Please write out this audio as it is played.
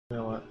You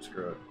know what?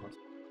 Screw it. Let's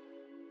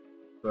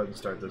go ahead and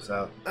start this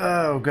out.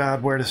 Oh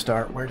god, where to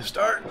start? Where to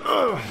start?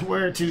 Oh,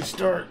 where to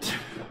start?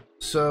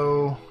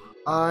 So,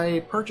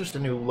 I purchased a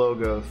new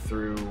logo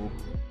through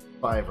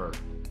Fiverr.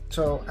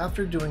 So,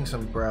 after doing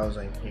some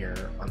browsing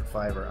here on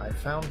Fiverr, I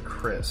found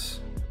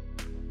Chris.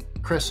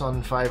 Chris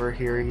on Fiverr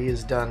here, he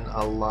has done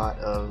a lot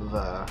of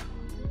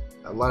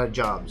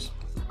jobs.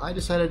 I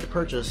decided to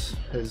purchase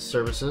his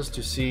services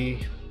to see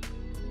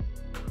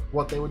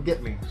what they would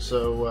get me.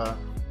 So,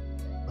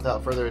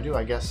 without further ado,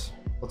 I guess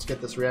let's get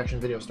this reaction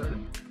video started.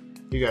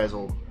 You guys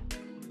will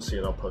see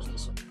it. I'll post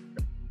this.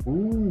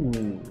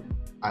 Ooh,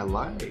 I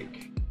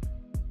like.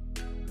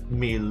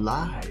 Me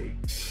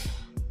likes.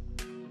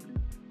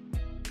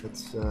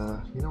 It's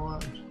you know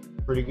what?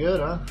 Pretty good,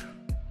 huh?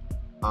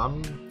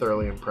 I'm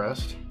thoroughly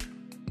impressed.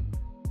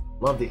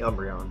 Love the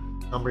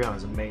Umbreon. Umbreon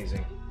is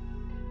amazing.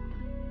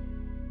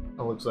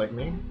 That looks like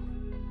me.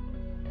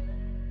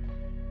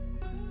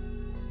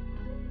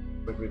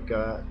 But we've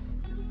got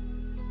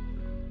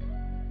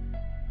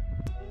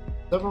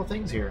several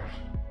things here.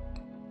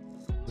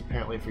 It's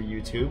apparently for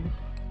YouTube,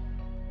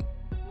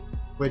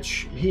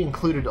 which he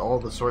included all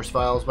the source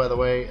files, by the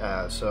way.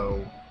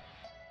 So,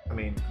 I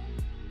mean,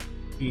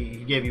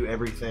 he gave you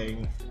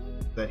everything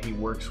that he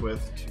works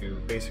with to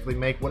basically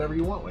make whatever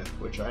you want with,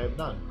 which I have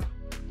done.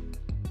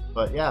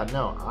 But yeah,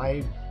 no,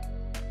 I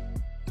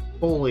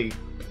fully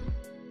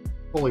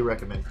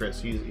recommend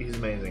Chris. He's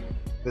amazing.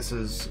 This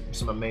is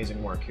some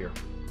amazing work here.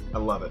 I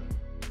love it.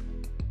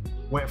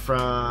 Went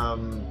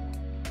from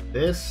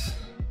this.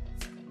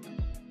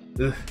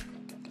 Ugh,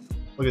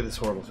 look at this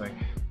horrible thing.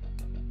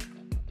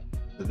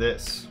 To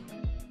this.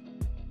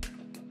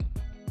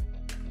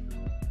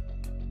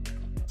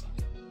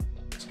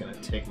 Just gonna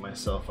take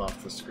myself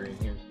off the screen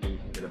here so you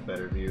can get a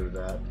better view of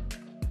that.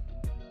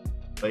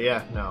 But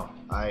yeah, no,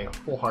 I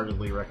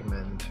wholeheartedly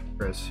recommend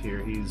Chris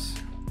here. He's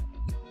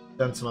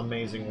done some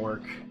amazing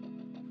work.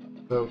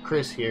 So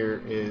Chris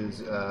here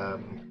is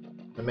an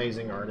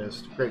amazing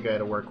artist, great guy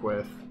to work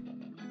with.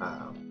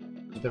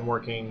 He's been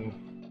working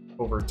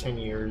over 10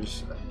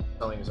 years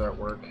selling his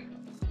artwork,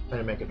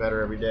 trying to make it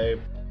better every day.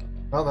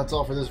 Well, that's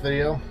all for this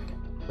video.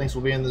 Links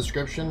will be in the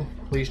description.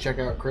 Please check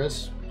out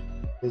Chris.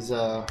 His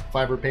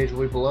Fiverr page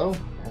will be below.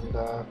 And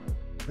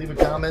leave a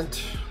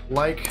comment,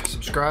 like,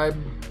 subscribe,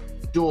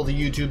 do all the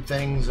YouTube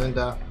things, and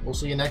we'll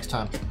see you next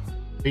time.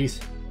 Peace.